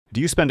Do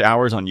you spend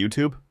hours on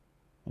YouTube?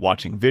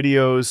 Watching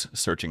videos,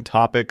 searching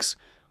topics,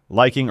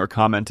 liking or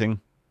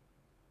commenting?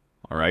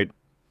 All right.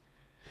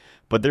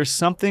 But there's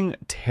something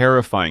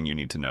terrifying you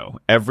need to know.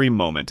 Every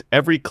moment,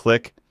 every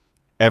click,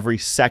 every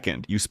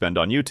second you spend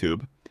on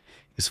YouTube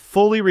is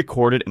fully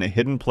recorded in a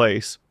hidden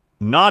place,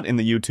 not in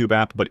the YouTube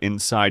app, but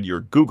inside your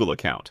Google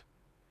account.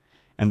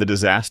 And the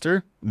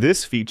disaster?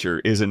 This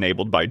feature is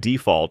enabled by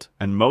default,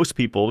 and most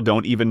people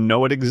don't even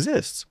know it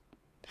exists.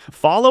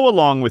 Follow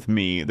along with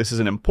me. This is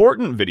an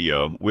important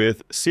video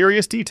with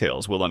serious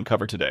details we'll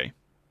uncover today.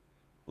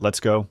 Let's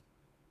go.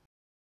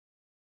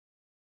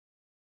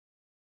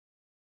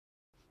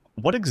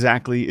 What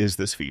exactly is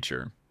this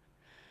feature?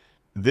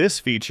 This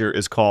feature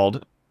is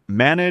called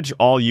Manage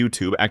All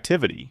YouTube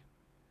Activity.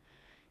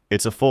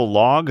 It's a full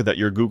log that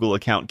your Google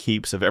account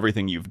keeps of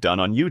everything you've done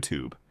on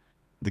YouTube,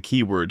 the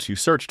keywords you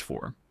searched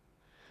for,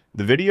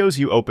 the videos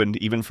you opened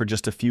even for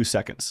just a few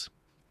seconds,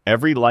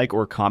 every like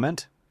or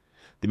comment,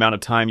 the amount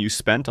of time you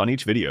spent on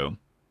each video,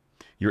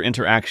 your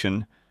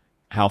interaction,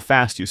 how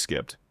fast you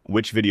skipped,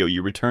 which video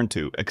you returned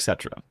to,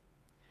 etc.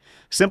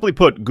 Simply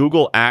put,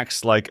 Google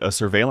acts like a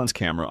surveillance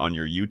camera on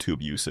your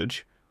YouTube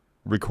usage,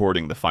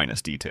 recording the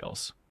finest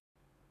details.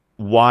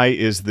 Why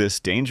is this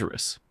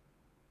dangerous?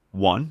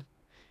 1.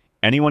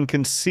 Anyone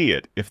can see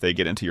it if they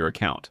get into your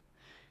account.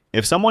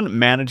 If someone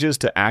manages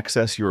to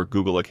access your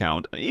Google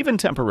account, even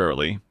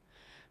temporarily,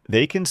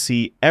 they can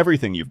see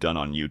everything you've done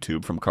on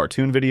YouTube, from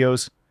cartoon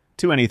videos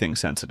to anything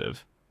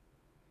sensitive.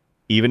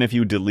 Even if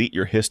you delete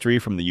your history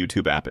from the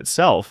YouTube app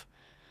itself,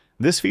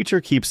 this feature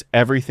keeps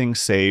everything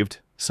saved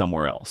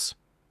somewhere else.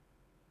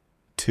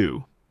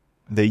 2.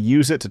 They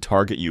use it to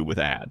target you with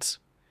ads.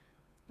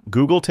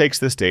 Google takes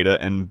this data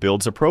and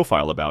builds a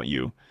profile about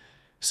you,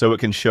 so it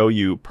can show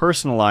you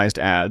personalized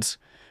ads,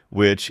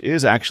 which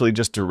is actually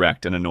just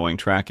direct and annoying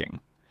tracking.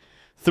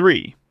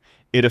 3.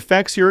 It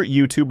affects your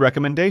YouTube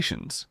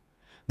recommendations.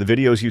 The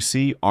videos you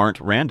see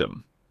aren't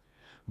random.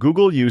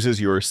 Google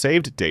uses your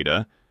saved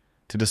data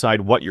to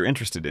decide what you're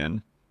interested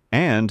in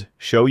and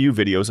show you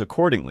videos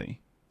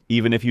accordingly,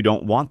 even if you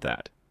don't want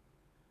that.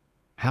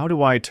 How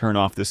do I turn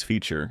off this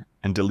feature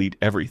and delete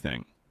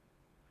everything?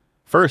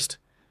 First,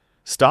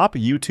 stop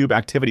YouTube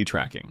activity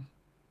tracking.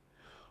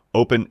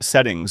 Open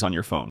Settings on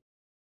your phone.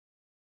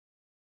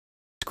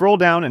 Scroll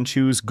down and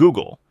choose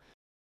Google.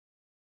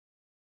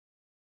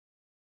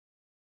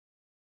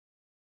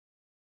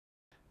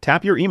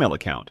 Tap your email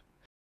account.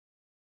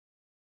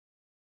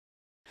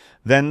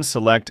 Then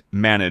select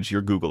Manage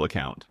your Google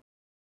account.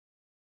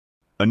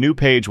 A new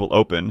page will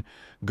open.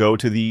 Go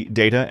to the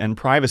Data and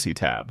Privacy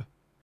tab.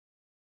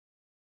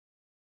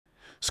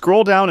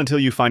 Scroll down until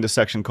you find a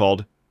section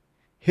called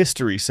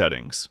History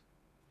Settings.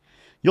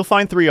 You'll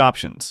find 3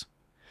 options.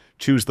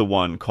 Choose the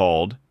one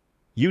called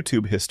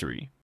YouTube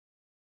History.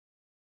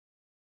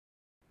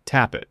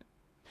 Tap it.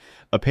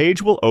 A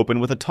page will open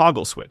with a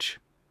toggle switch.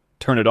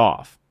 Turn it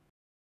off.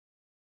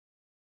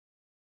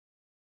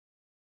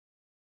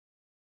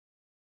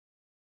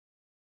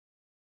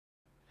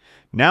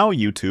 Now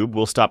YouTube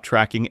will stop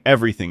tracking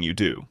everything you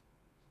do.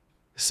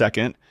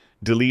 Second,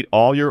 delete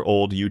all your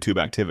old YouTube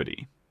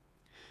activity.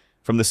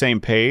 From the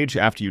same page,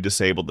 after you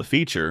disabled the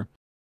feature,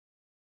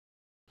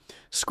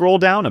 scroll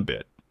down a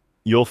bit.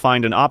 You'll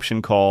find an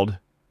option called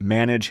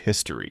Manage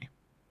History.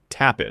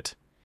 Tap it.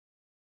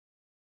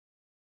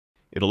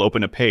 It'll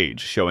open a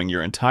page showing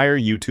your entire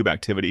YouTube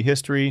activity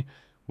history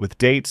with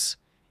dates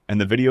and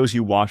the videos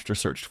you watched or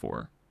searched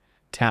for.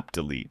 Tap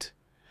Delete.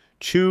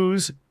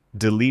 Choose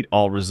Delete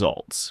All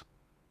Results.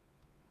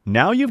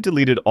 Now you've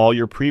deleted all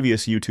your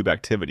previous YouTube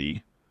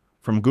activity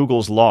from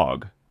Google's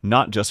log,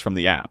 not just from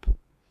the app.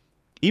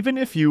 Even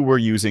if you were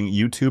using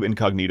YouTube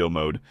Incognito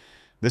Mode,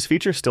 this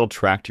feature still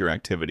tracked your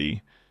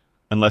activity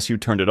unless you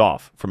turned it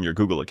off from your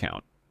Google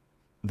account.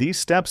 These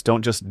steps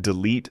don't just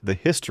delete the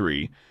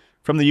history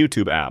from the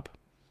YouTube app.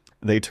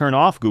 They turn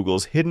off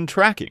Google's hidden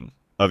tracking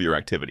of your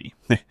activity.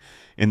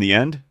 In the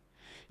end,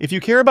 if you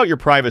care about your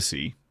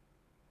privacy,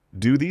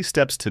 do these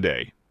steps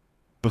today,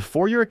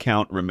 before your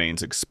account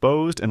remains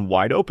exposed and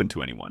wide open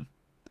to anyone.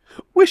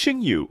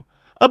 Wishing you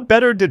a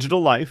better digital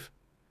life.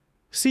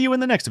 See you in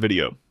the next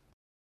video.